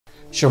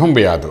శుభం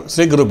భయాదు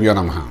శ్రీ గురుభ్యో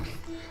నమః.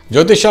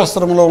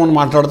 జ్యోతిషాస్త్రంలో మనం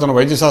మాట్లాడుతున్న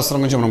వైద్యశాస్త్రం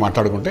గురించి మనం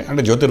మాట్లాడుకుంటే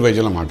అంటే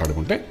జ్యోతిర్వైద్యంలో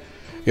మాట్లాడుకుంటే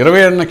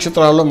 27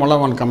 నక్షత్రాల్లో మళ్ళీ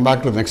మనం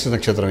కంబ్యాక్ టు నెక్స్ట్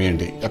నక్షత్రం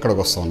ఏంటి ఎక్కడికి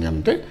వస్తుంది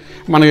అంటే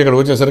మనకి ఇక్కడ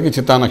వచ్చేసరికి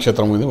చిత్తా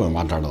నక్షత్రం మీద మనం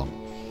మాట్లాడదాం.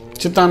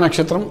 చిత్తా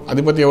నక్షత్రం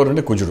అధిపతి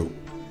ఎవరంటే కుజుడు.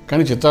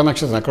 కానీ చిత్తా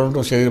నక్షత్రం ఎక్కడ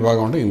ఉంటుందో శరీర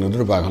భాగం అంటే ఈ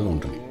నుదురు భాగంలో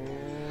ఉంటుంది.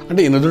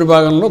 అంటే ఈ నుదురు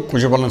భాగంలో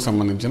కుజబలం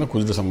సంబంధించిన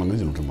కుజుడు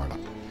సంబంధించి ఉంటుందన్నమాట.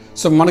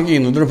 సో మనకి ఈ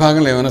నుదురు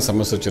భాగంలో ఏమైనా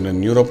సమస్య వచ్చినాయి,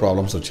 న్యూరో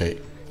ప్రాబ్లమ్స్ వచ్చాయి,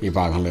 ఈ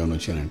భాగంలో ఏమైనా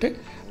వచ్చాయంటే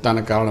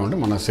దానికి కారణం అంటే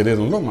మన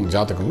శరీరంలో మన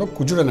జాతకంలో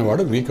కుజుడు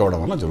అనేవాడు వీక్ అవ్వడం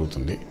వల్ల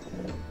జరుగుతుంది.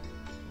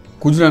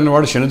 కుజుడు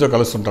అనేవాడు శనితో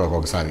కలుస్తుంటారు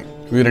ఒక్కొక్కసారి.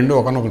 ఇవి రెండు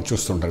ఒకరినొకరు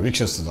చూస్తుంటారు,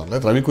 వీక్షిస్తుంటారు.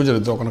 లేదా రవి కుజుడు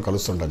ఇద్దరు ఒకరిని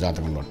కలుస్తుంటారు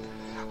జాతకంలో.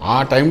 ఆ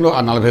టైంలో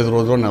ఆ 45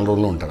 రోజులు నెల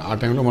రోజులు ఉంటారు. ఆ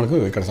టైంలో మనకు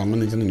ఇక్కడ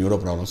సంబంధించిన న్యూరో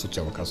ప్రాబ్లమ్స్ వచ్చే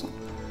అవకాశం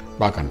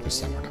బాగా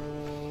కనిపిస్తాయి అన్నమాట.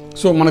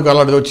 సో మనకు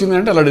అలాంటిది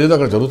వచ్చిందంటే అలాంటిది ఏదో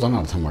అక్కడ జరుగుతుందని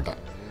అర్థం అన్నమాట.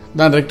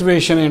 దాని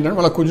రెక్టిఫికేషన్ ఏంటంటే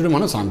వాళ్ళ కుజుడు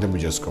మనం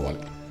శాంతింపు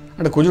చేసుకోవాలి.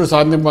 అంటే కుజుడు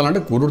సాధింపాలంటే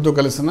కురుడితో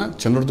కలిసిన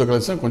చంద్రుడితో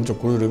కలిసిన కొంచెం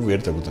కుజుడికి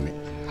వేడి తగ్గుతుంది.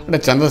 అంటే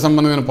చంద్ర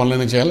సంబంధమైన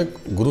పనులను చేయాలి,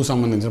 గురువు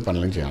సంబంధించిన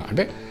పనులను చేయాలి.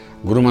 అంటే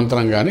గురు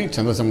మంత్రం కానీ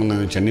చంద్ర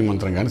సంబంధమైన చండీ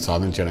మంత్రం కానీ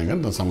సాధన చేయడం కానీ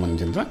దానికి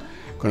సంబంధించిన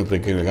కొన్ని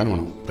ప్రక్రియలు కానీ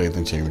మనం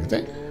ప్రయత్నం చేయగలిగితే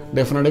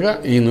డెఫినెట్గా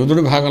ఈ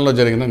నుదుడు భాగంలో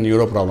జరిగిన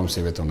న్యూరో ప్రాబ్లమ్స్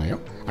ఏవైతే ఉన్నాయో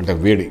అంటే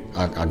వేడి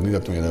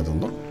అగ్నితత్వం ఏదైతే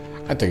ఉందో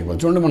అది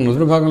తగ్గిపోతుంది. చూడండి మన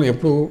నుదుడు భాగంలో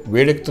ఎప్పుడు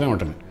వేడెక్కుతూనే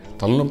ఉంటుంది.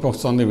 తలనొప్పి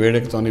వస్తుంది,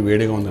 వేడెక్కుతుంది,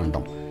 వేడిగా ఉంది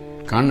అంటాం.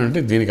 కానీ అంటే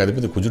దీనికి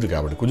అధిపతి కుజుడు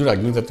కాబట్టి, కుజుడు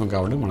అగ్నితత్వం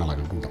కాబట్టి మనం అలా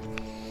అనుకుంటాం.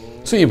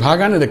 సో ఈ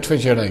భాగాన్ని రెక్టిఫై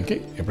చేయడానికి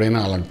ఎప్పుడైనా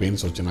అలాంటి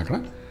పెయిన్స్ వచ్చినా అక్కడ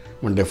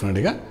మనం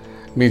డెఫినెట్గా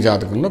మీ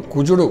జాతకంలో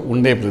కుజుడు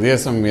ఉండే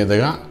ప్రదేశం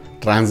మీదుగా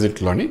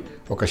ట్రాన్సిట్లోని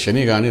ఒక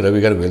శని కానీ రవి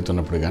గారు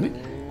వెళ్తున్నప్పుడు కానీ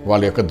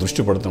వాళ్ళ యొక్క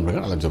దృష్టి పడుతున్నప్పుడు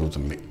కానీ అలా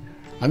జరుగుతుంది.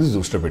 అది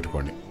దృష్టిలో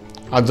పెట్టుకోండి.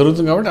 అది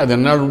జరుగుతుంది కాబట్టి అది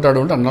ఎన్నాళ్ళు ఉంటాడు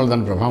అంటే అన్నాళ్ళు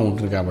దాని ప్రభావం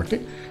ఉంటుంది కాబట్టి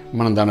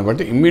మనం దాన్ని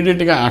బట్టి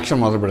ఇమ్మీడియట్గా యాక్షన్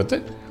మొదలు పెడితే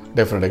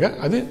డెఫినెట్గా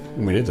అది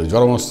ఇమ్మీడియట్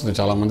జ్వరం వస్తుంది,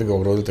 చాలామందికి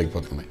ఒక రోజు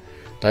తగ్గిపోతుంది.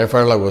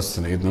 టైఫాయిడ్ లాగా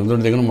వస్తుంది, ఇది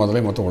నుదురు దిగున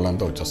మొదలై మొత్తం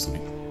ఒళ్ళంతా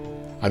వచ్చేస్తుంది.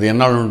 అది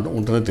ఎన్నాళ్ళు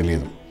ఉంటుందో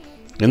తెలియదు.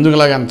 ఎందుకు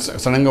ఇలాగ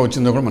సడన్గా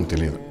వచ్చిందో కూడా మనకు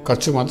తెలియదు.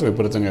 ఖర్చు మాత్రం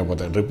విపరీతంగా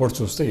అయిపోతాయి. రిపోర్ట్స్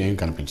చూస్తే ఏం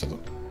కనిపించదు,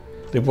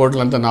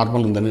 రిపోర్ట్లు అంతా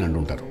నార్మల్ ఉందని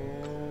అంటుంటారు.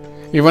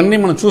 ఇవన్నీ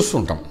మనం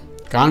చూస్తుంటాం.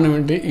 కారణం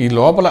ఏంటి, ఈ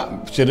లోపల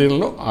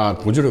శరీరంలో ఆ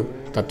కుజుడు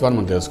తత్వాన్ని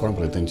మనం తెలుసుకోవడం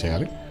ప్రయత్నం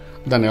చేయాలి,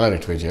 దాన్ని ఎలా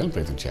రెక్టిఫై చేయాలని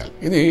ప్రయత్నం చేయాలి.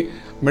 ఇది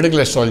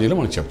మెడికల్ అస్ట్రాలజీలో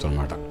మనం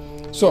చెప్తున్నమాట.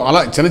 సో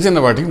అలా చిన్న చిన్న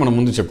వాటికి మనం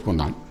ముందు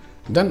చెప్పుకుందాం.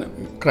 దెన్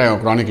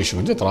క్రానిక్ ఇష్యూ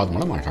గురించి తర్వాత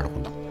మనం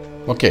మాట్లాడుకుందాం.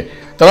 ఓకే,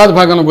 తర్వాత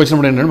భాగంలోకి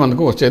వచ్చినప్పుడు ఏంటంటే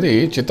మనకు వచ్చేది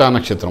చిత్తా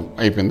నక్షత్రం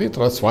అయిపోయింది.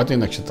 తర్వాత స్వాతి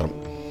నక్షత్రం.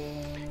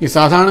 ఈ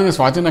సాధారణంగా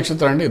స్వాతి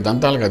నక్షత్రం అంటే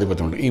దంతాలకు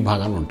అధిపతి ఉంటాడు, ఈ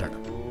భాగంలో ఉంటాడు.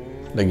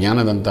 అంటే జ్ఞాన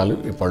దంతాలు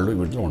ఈ పళ్ళు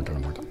వీటిలో ఉంటాడు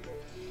అనమాట.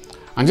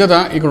 అంచేత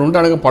ఇక్కడ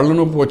ఉంటాడు. పళ్ళు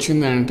నొప్పి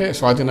వచ్చింది అంటే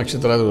స్వాతి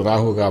నక్షత్రాలు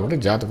రాహు కాబట్టి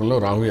జాతకంలో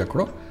రాహు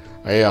ఎక్కడో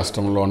ఏ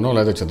అష్టంలోనో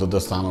లేదా చతుర్థ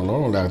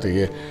స్థానంలోనో లేకపోతే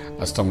ఏ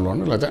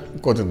అష్టంలోనో లేదా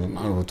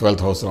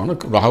 12th హౌస్లోనో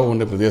రాహు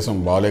ఉండే ప్రదేశం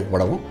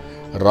బాగోలేకపోవడము,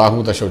 రాహు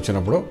దశ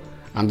వచ్చినప్పుడు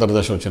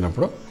అంతర్దశ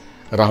వచ్చినప్పుడు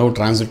రాహు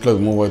ట్రాన్సిట్లో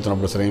మూవ్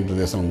అవుతున్నప్పుడు సరైన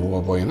ప్రదేశం మూవ్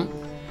అయిపోయినా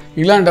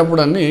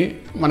ఇలాంటప్పుడు అన్నీ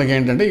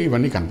మనకేంటంటే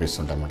ఇవన్నీ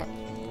కనిపిస్తుంటాయి అన్నమాట.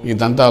 ఈ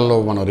దంతాల్లో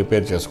మనం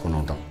రిపేర్ చేసుకుని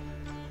ఉంటాం,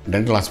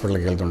 డెంటల్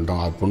హాస్పిటల్కి వెళ్తుంటాం,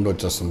 ఆ పుండు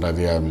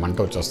వచ్చేస్తుంటుంది, ఆ మంట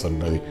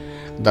వచ్చేస్తుంటుంది.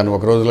 దాన్ని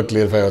ఒక రోజులో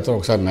క్లియర్ఫై అవుతాం.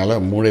 ఒకసారి 3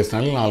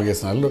 నెలలు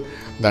 4 నెలలు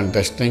దాని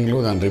టెస్టింగ్లు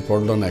దాని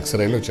రిపోర్ట్లు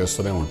ఎక్స్రేలు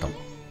చేస్తూనే ఉంటాం.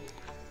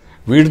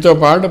 వీటితో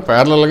పాటు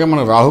ప్యారలల్గా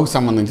మనం రాహుకి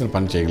సంబంధించిన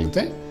పని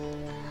చేయగలిగితే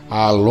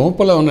ఆ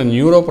లోపల ఉన్న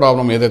న్యూరో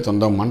ప్రాబ్లం ఏదైతే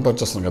ఉందో మంట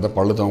వచ్చేస్తుంది కదా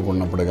పళ్ళు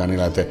తోముకున్నప్పుడు కానీ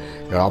లేకపోతే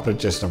ఆపరేట్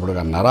చేసినప్పుడు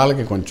కానీ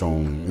నరాలకి కొంచెం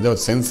ఇదో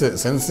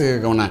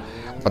సెన్సివ్గా ఉన్న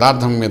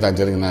పదార్థం మీద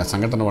జరిగిన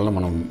సంఘటన వల్ల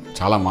మనం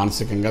చాలా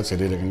మానసికంగా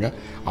శారీరకంగా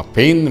ఆ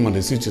పెయిన్ని మనం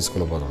రిసీవ్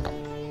చేసుకోలేకపోతుంటాం.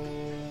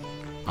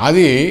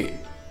 అది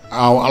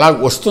అలా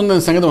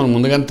వస్తుందనే సంగతి మనం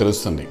ముందుగానే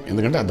తెలుస్తుంది.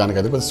 ఎందుకంటే దానికి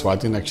అధిపతి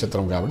స్వాతి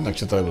నక్షత్రం కాబట్టి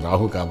నక్షత్రాలు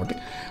రాహు కాబట్టి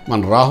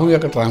మన రాహు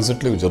యొక్క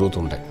ట్రాన్సిట్లు ఇవి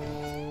జరుగుతుంటాయి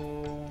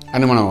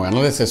అని మనం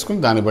అనలైజ్ చేసుకుని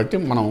దాన్ని బట్టి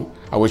మనం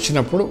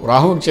వచ్చినప్పుడు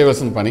రాహుకి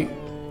చేయవలసిన పని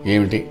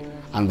ఏమిటి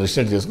అని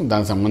రిసెర్చ్ చేసుకుని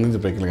దానికి సంబంధించిన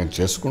ప్రక్రియలు కానీ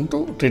చేసుకుంటూ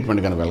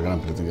ట్రీట్మెంట్ కానీ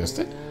వెళ్ళడానికి ప్రయత్నం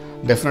చేస్తే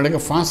డెఫినెట్గా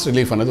ఫాస్ట్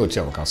రిలీఫ్ అనేది వచ్చే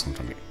అవకాశం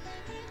ఉంటుంది.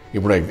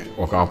 ఇప్పుడు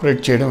ఒక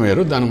ఆపరేట్ చేయడం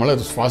వేరు, దానివల్ల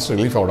ఫాస్ట్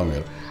రిలీఫ్ అవ్వడం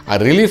వేరు. ఆ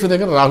రిలీఫ్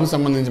దగ్గర రాహుకి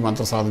సంబంధించి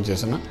మంత్ర సాధన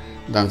చేసిన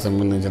దానికి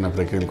సంబంధించిన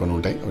ప్రక్రియలు కొన్ని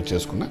ఉంటాయి, అవి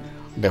చేసుకున్నా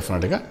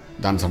డెఫినెట్గా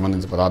దానికి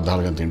సంబంధించిన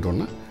పదార్థాలు కానీ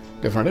తింటున్నా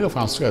డెఫినెట్గా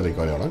ఫాస్ట్గా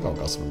రికవరీ అవ్వడానికి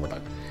అవకాశం అనమాట.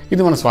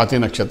 ఇది మన స్వాతి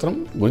నక్షత్రం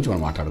గురించి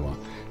మనం మాట్లాడుకున్నాం.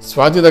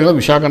 స్వాతి దగ్గర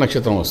విశాఖ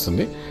నక్షత్రం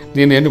వస్తుంది.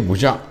 దీని ఏంటి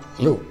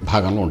భుజాలు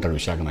భాగంలో ఉంటాడు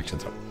విశాఖ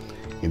నక్షత్రం.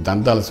 ఈ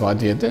దంతాల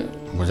స్వాతి అయితే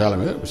భుజాల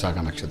మీద విశాఖ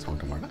నక్షత్రం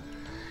ఉంటుందన్నమాట.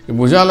 ఈ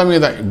భుజాల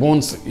మీద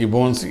ఈ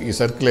బోన్స్ ఈ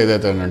సర్కిల్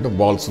ఏదైతే అంటే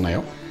బాల్స్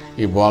ఉన్నాయో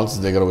ఈ బాల్స్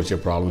దగ్గర వచ్చే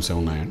ప్రాబ్లమ్స్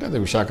ఏమున్నాయంటే అది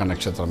విశాఖ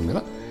నక్షత్రం మీద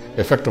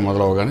ఎఫెక్ట్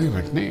మొదలవగానే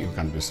వెంటనే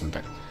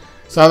కనిపిస్తుంటాయి.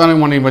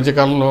 సాధారణంగా మన ఈ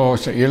మధ్యకాలంలో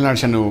ఏళ్ళనాడు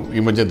శని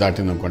ఈ మధ్య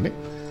దాటింది అనుకోండి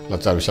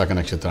లచ్చా విశాఖ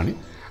నక్షత్రాన్ని.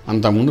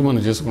 అంతకుముందు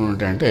మనం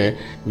చేసుకున్నట్టు అంటే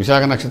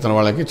విశాఖ నక్షత్రం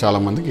వాళ్ళకి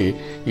చాలామందికి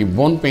ఈ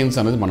బోన్ పెయిన్స్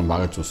అనేది మనం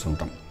బాగా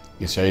చూస్తుంటాం.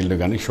 ఈ సైడ్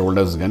కానీ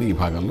షోల్డర్స్ కానీ ఈ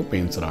భాగంలో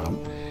పెయిన్స్ రావడం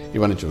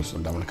ఇవన్నీ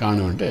చూస్తుంటాం.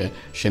 కారణం అంటే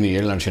శని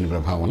ఏళ్ళనాడు శని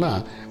ప్రభావం వల్ల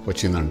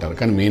వచ్చిందంటారు.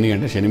 కానీ మెయిన్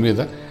అంటే శని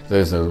మీద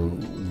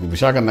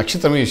విశాఖ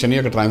నక్షత్రం ఈ శని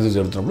యొక్క ట్రాన్సిట్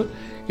జరుగుతున్నప్పుడు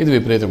ఇది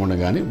విపరీతంగా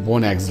కానీ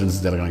బోన్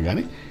యాక్సిడెంట్స్ జరగడం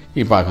కానీ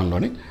ఈ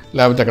భాగంలోని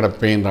లేకపోతే అక్కడ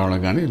పెయిన్ రావడం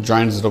కానీ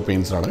జాయింట్స్లో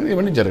పెయిన్స్ రావడం కానీ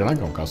ఇవన్నీ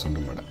జరగడానికి అవకాశం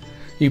ఉంటుంది.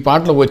 ఈ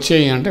పాటలు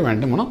వచ్చాయి అంటే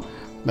వెంటనే మనం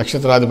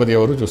నక్షత్రాధిపతి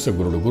ఎవరు చూస్తే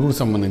గురుడు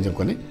సంబంధించిన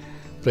కొన్ని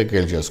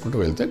ప్రికేర్ చేసుకుంటూ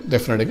వెళ్తే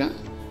డెఫినెట్గా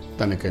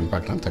దానికి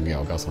ఇంపాక్ట్ అని తగ్గే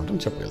అవకాశం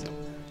ఉంటుందని చెప్పగలుగుతాం.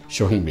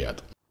 శుభం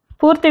వ్యాధి.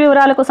 పూర్తి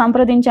వివరాలకు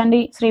సంప్రదించండి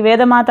శ్రీ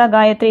వేదమాత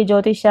గాయత్రి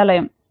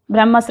జ్యోతిష్యాలయం,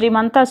 బ్రహ్మ శ్రీ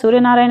మంతా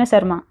సూర్యనారాయణ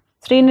శర్మ,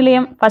 శ్రీ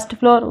నిలయం, first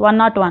floor,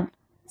 101,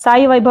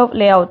 Sai Vaibhav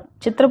layout,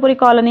 Chitrapuri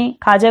colony,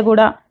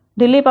 Khajaguda,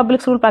 Delhi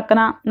public school పక్కన,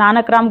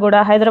 నానక్రామ్గుడ,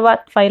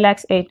 హైదరాబాద్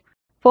 5,08,000.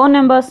 Phone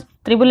numbers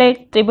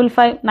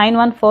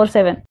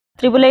 8885559147,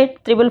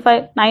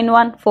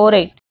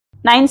 8855559148,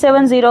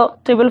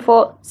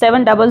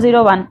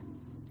 9704447001,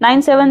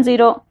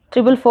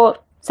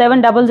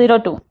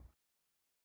 9704447002.